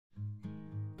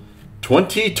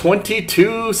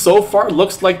2022 so far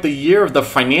looks like the year of the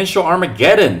financial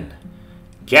Armageddon.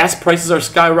 Gas prices are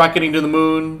skyrocketing to the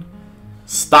moon.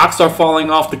 Stocks are falling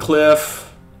off the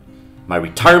cliff. My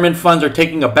retirement funds are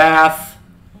taking a bath.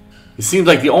 It seems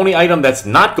like the only item that's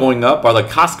not going up are the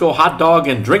Costco hot dog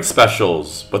and drink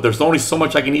specials, but there's only so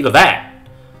much I can eat of that.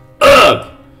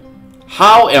 Ugh!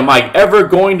 How am I ever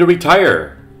going to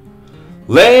retire?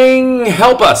 Lang,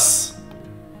 help us!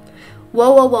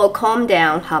 Whoa, calm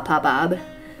down, Papa Bob.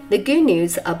 The good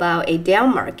news about a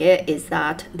down market is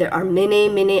that there are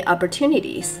many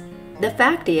opportunities. The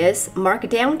fact is,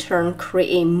 market downturn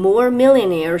create more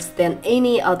millionaires than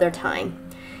any other time.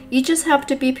 You just have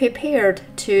to be prepared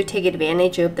to take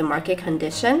advantage of the market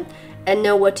condition and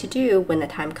know what to do when the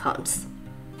time comes.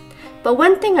 But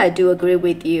one thing I do agree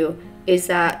with you is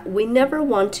that we never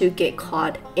want to get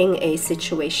caught in a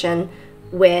situation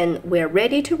when we're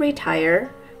ready to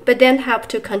retire, but then have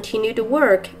to continue to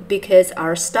work because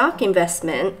our stock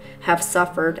investment have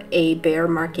suffered a bear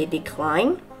market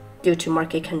decline due to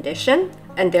market condition,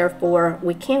 and therefore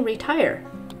we can't retire.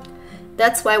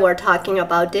 That's why we're talking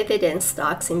about dividend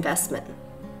stocks investment.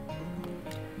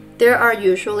 There are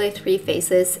usually 3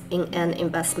 phases in an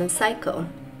investment cycle.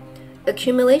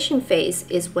 Accumulation phase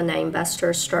is when an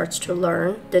investor starts to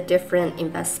learn the different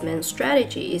investment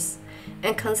strategies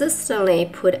and consistently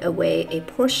put away a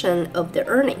portion of the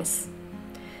earnings.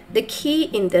 The key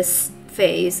in this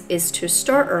phase is to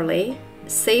start early,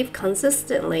 save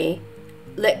consistently,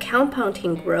 let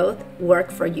compounding growth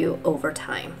work for you over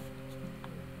time.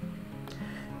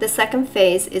 The second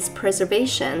phase is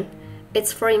preservation.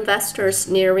 It's for investors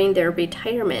nearing their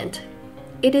retirement.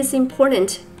 It is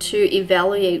important to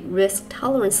evaluate risk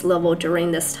tolerance level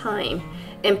during this time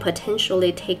and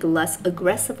potentially take a less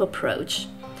aggressive approach,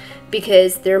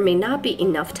 because there may not be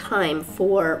enough time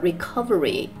for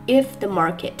recovery if the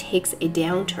market takes a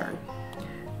downturn.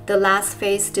 The last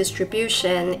phase,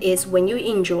 distribution, is when you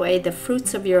enjoy the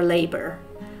fruits of your labor.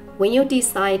 When you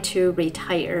decide to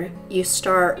retire, you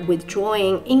start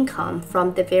withdrawing income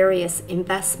from the various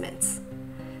investments.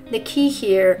 The key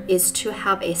here is to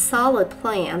have a solid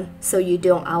plan so you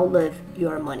don't outlive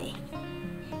your money.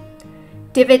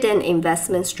 Dividend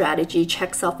investment strategy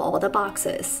checks off all the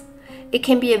boxes. It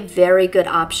can be a very good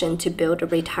option to build a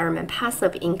retirement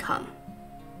passive income.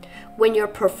 When your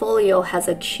portfolio has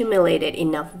accumulated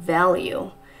enough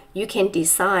value, you can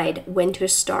decide when to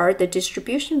start the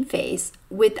distribution phase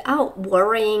without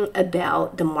worrying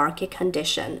about the market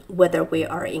condition, whether we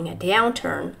are in a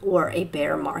downturn or a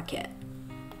bear market.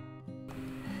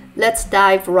 Let's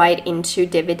dive right into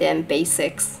dividend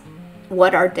basics.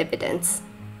 What are dividends?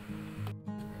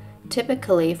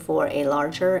 Typically, for a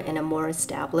larger and a more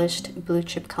established blue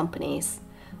chip companies,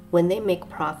 when they make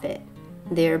profit,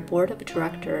 their board of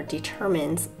directors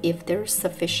determines if there's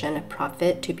sufficient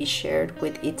profit to be shared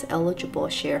with its eligible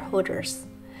shareholders.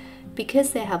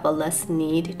 Because they have a less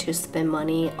need to spend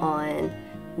money on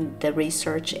the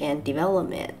research and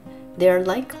development, they are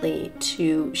likely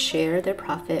to share their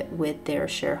profit with their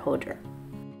shareholder.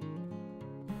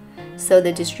 So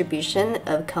the distribution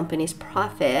of company's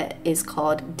profit is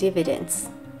called dividends.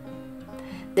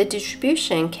 The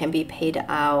distribution can be paid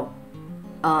out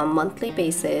on a monthly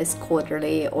basis,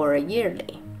 quarterly, or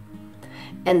yearly.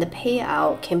 And the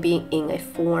payout can be in a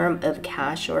form of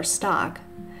cash or stock.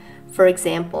 For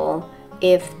example,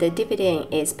 if the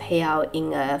dividend is paid out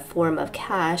in a form of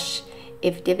cash,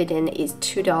 if dividend is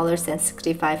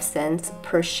 $2.65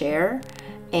 per share,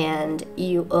 and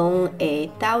you own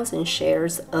 1,000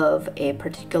 shares of a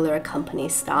particular company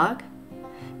stock,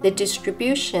 the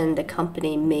distribution the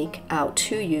company make out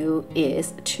to you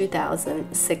is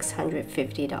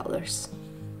 $2,650.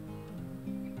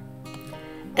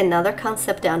 Another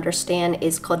concept to understand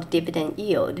is called dividend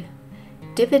yield.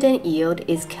 Dividend yield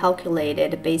is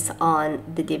calculated based on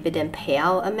the dividend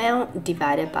payout amount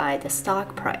divided by the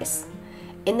stock price.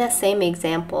 In that same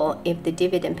example, if the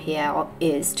dividend payout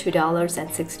is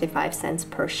 $2.65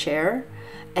 per share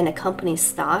and the company's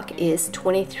stock is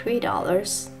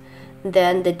 $23,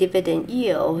 then the dividend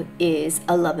yield is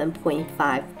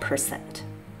 11.5%.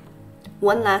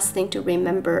 One last thing to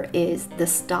remember is the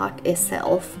stock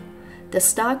itself. The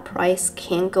stock price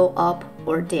can go up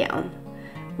or down.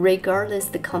 Regardless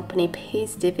the company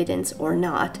pays dividends or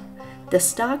not, the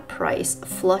stock price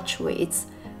fluctuates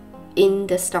in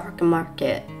the stock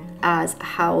market as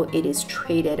how it is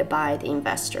traded by the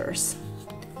investors.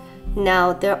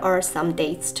 Now, there are some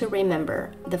dates to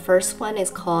remember. The first one is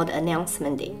called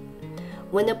announcement date.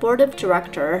 When the board of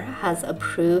directors has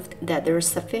approved that there is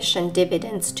sufficient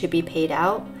dividends to be paid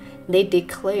out, they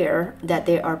declare that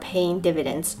they are paying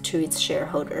dividends to its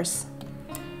shareholders.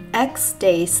 X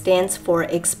day stands for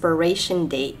expiration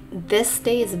date. This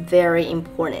day is very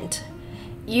important.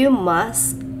 You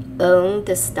must own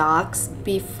the stocks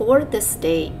before this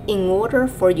day in order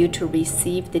for you to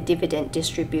receive the dividend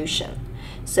distribution.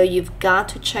 So you've got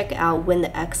to check out when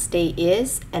the X day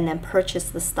is and then purchase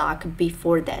the stock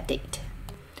before that date.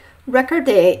 Record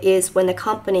day is when the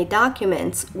company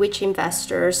documents which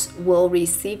investors will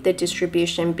receive the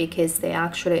distribution because they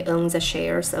actually own the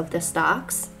shares of the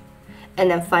stocks. And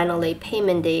then finally,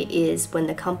 payment day is when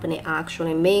the company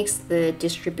actually makes the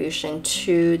distribution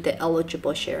to the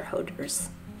eligible shareholders.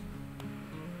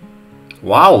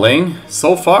 Wow, Ling.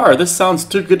 So far, this sounds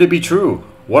too good to be true.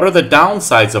 What are the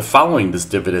downsides of following this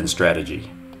dividend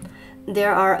strategy?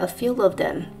 There are a few of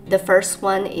them. The first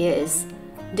one is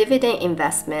dividend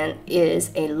investment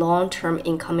is a long-term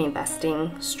income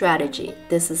investing strategy.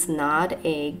 This is not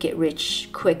a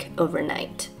get-rich-quick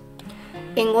overnight.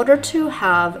 In order to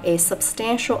have a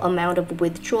substantial amount of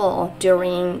withdrawal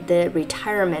during the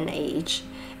retirement age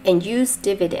and use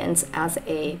dividends as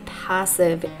a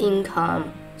passive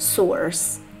income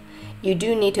source, you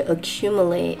do need to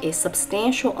accumulate a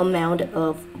substantial amount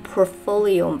of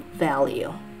portfolio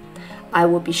value. I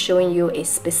will be showing you a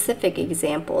specific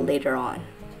example later on.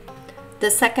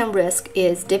 The second risk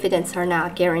is dividends are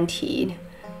not guaranteed.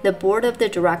 The board of the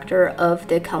director of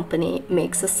the company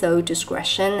makes a sole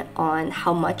discretion on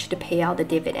how much to pay out the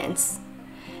dividends.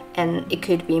 And it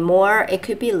could be more, it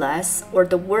could be less, or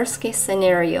the worst case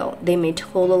scenario, they may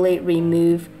totally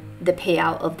remove the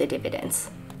payout of the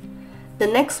dividends. The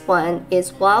next one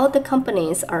is while the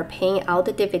companies are paying out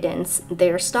the dividends,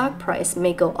 their stock price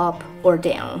may go up or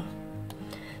down.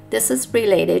 This is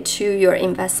related to your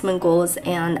investment goals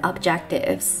and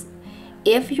objectives.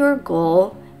 If your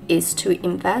goal is to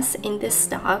invest in the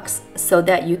stocks so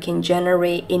that you can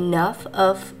generate enough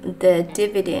of the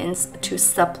dividends to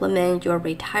supplement your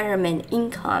retirement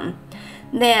income,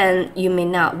 then you may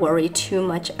not worry too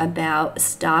much about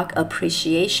stock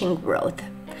appreciation growth.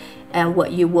 And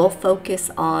what you will focus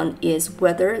on is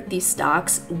whether these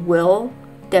stocks will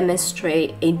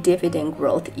demonstrate a dividend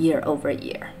growth year over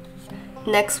year.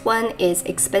 Next one is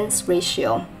expense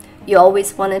ratio. You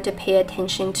always wanted to pay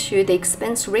attention to the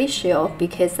expense ratio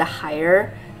because the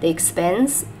higher the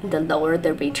expense, the lower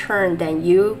the return that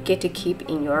you get to keep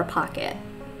in your pocket.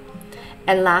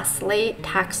 And lastly,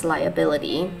 tax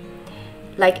liability.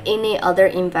 Like any other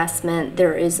investment,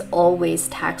 there is always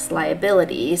tax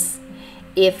liabilities.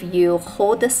 If you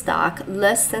hold the stock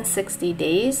less than 60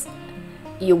 days,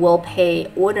 you will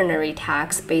pay ordinary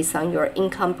tax based on your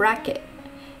income bracket.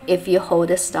 If you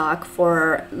hold a stock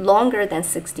for longer than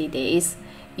 60 days,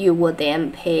 you will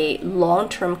then pay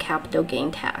long-term capital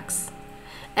gain tax.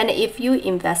 And if you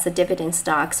invest the dividend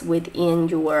stocks within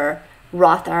your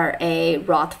Roth IRA,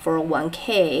 Roth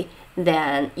 401k,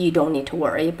 then you don't need to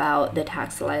worry about the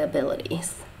tax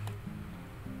liabilities.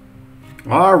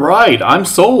 All right, I'm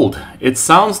sold. It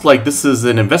sounds like this is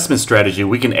an investment strategy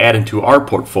we can add into our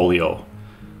portfolio.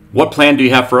 What plan do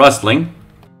you have for us, Ling?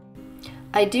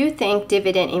 I do think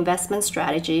dividend investment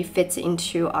strategy fits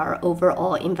into our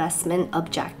overall investment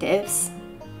objectives.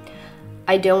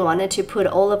 I don't want to put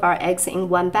all of our eggs in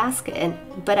one basket,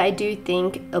 but I do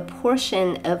think a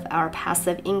portion of our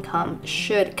passive income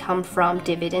should come from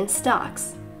dividend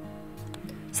stocks.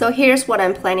 So here's what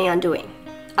I'm planning on doing.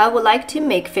 I would like to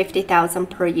make $50,000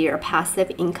 per year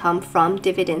passive income from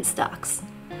dividend stocks,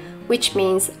 which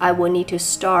means I will need to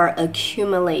start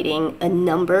accumulating a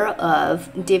number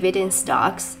of dividend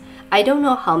stocks. I don't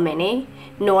know how many,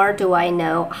 nor do I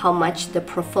know how much the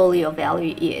portfolio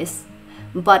value is.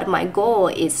 But my goal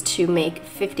is to make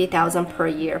 $50,000 per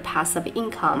year passive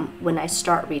income when I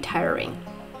start retiring.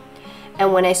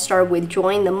 And when I start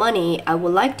withdrawing the money, I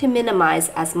would like to minimize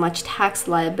as much tax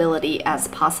liability as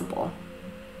possible.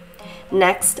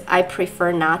 Next, I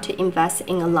prefer not to invest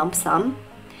in a lump sum,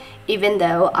 even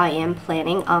though I am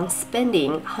planning on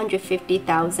spending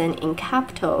 $150,000 in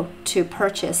capital to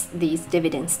purchase these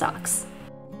dividend stocks.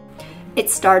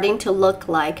 It's starting to look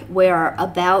like we are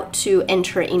about to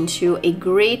enter into a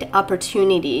great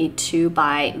opportunity to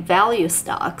buy value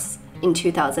stocks in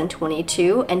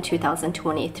 2022 and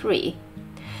 2023.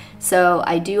 So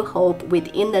I do hope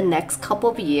within the next couple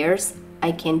of years,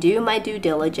 I can do my due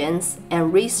diligence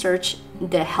and research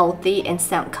the healthy and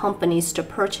sound companies to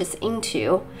purchase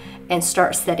into and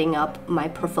start setting up my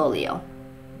portfolio.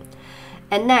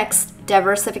 And next,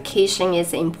 diversification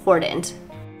is important.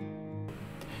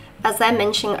 As I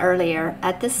mentioned earlier,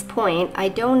 at this point, I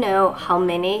don't know how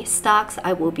many stocks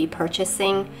I will be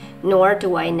purchasing, nor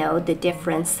do I know the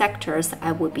different sectors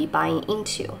I will be buying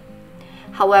into.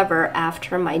 However,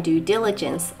 after my due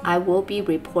diligence, I will be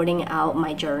reporting out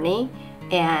my journey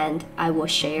and I will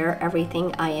share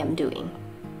everything I am doing.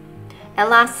 And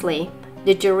lastly,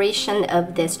 the duration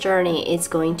of this journey is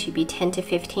going to be 10 to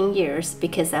 15 years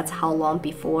because that's how long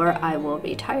before I will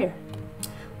retire.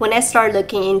 When I start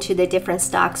looking into the different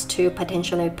stocks to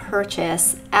potentially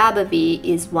purchase, ABBV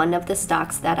is one of the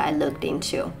stocks that I looked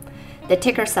into. The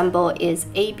ticker symbol is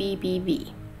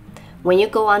ABBV. When you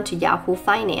go on to Yahoo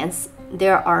Finance,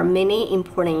 there are many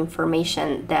important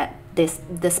information that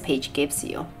this page gives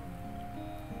you.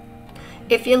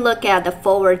 If you look at the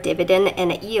forward dividend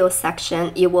and the yield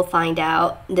section, you will find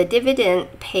out the dividend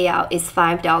payout is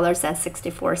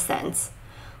 $5.64,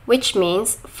 which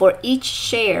means for each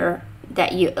share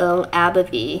that you own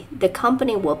ABBV, the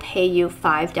company will pay you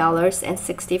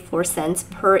 $5.64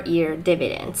 per year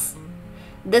dividends.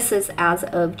 This is as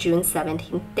of June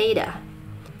 17th data.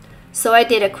 So I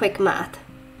did a quick math.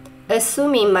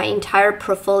 Assuming my entire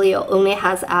portfolio only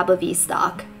has ABBV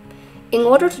stock, in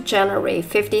order to generate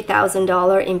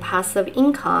 $50,000 in passive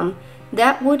income,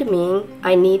 that would mean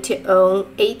I need to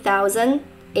own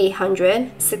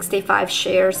 8,865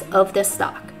 shares of the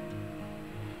stock.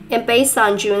 And based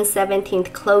on June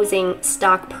 17th closing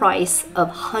stock price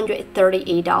of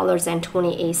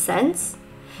 $138.28,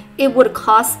 it would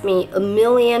cost me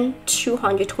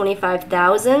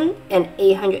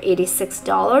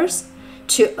 $1,225,886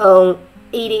 to own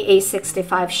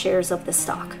 8,865 shares of the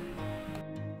stock.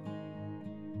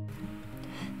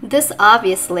 This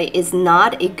obviously is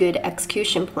not a good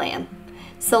execution plan.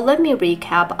 So let me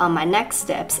recap on my next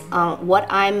steps on what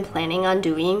I'm planning on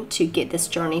doing to get this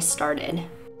journey started.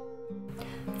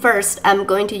 First, I'm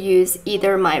going to use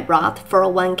either my Roth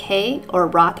 401k or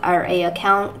Roth IRA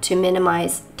account to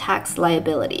minimize tax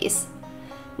liabilities.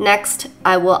 Next,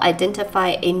 I will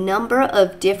identify a number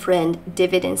of different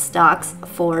dividend stocks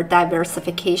for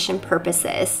diversification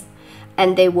purposes,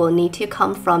 and they will need to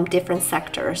come from different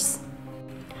sectors.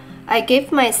 I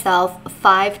give myself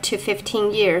 5 to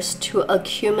 15 years to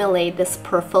accumulate this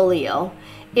portfolio.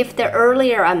 If the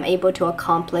earlier I'm able to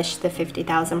accomplish the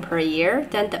 $50,000 per year,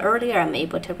 then the earlier I'm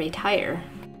able to retire.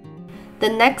 The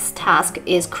next task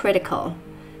is critical: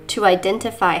 to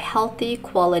identify healthy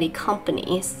quality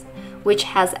companies which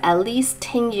has at least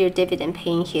 10-year dividend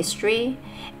paying history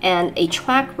and a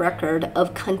track record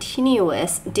of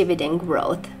continuous dividend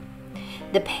growth.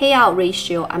 The payout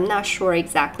ratio, I'm not sure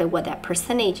exactly what that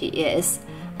percentage is.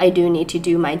 I do need to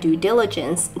do my due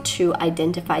diligence to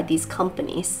identify these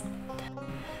companies.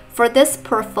 For this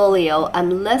portfolio,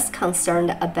 I'm less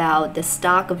concerned about the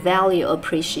stock value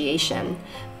appreciation,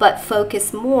 but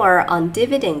focus more on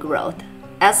dividend growth.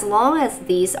 As long as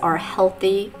these are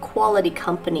healthy, quality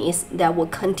companies that will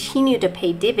continue to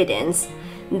pay dividends,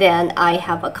 then I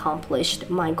have accomplished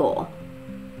my goal.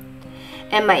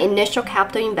 And my initial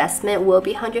capital investment will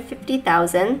be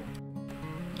 $150,000.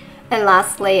 And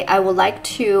lastly, I would like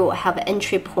to have an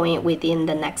entry point within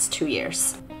the next 2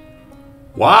 years.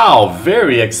 Wow,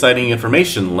 very exciting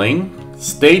information, Ling.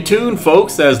 Stay tuned,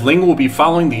 folks, as Ling will be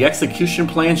following the execution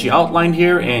plan she outlined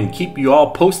here and keep you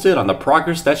all posted on the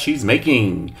progress that she's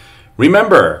making.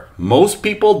 Remember, most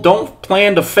people don't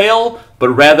plan to fail, but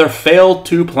rather fail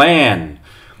to plan.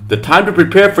 The time to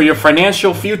prepare for your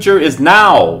financial future is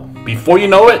now. Before you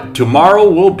know it, tomorrow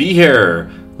will be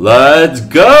here. Let's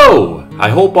go! I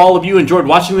hope all of you enjoyed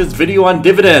watching this video on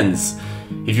dividends.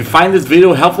 If you find this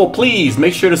video helpful, please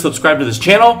make sure to subscribe to this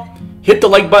channel, hit the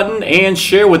like button, and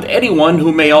share with anyone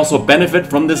who may also benefit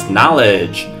from this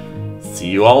knowledge. See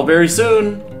you all very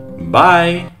soon.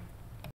 Bye.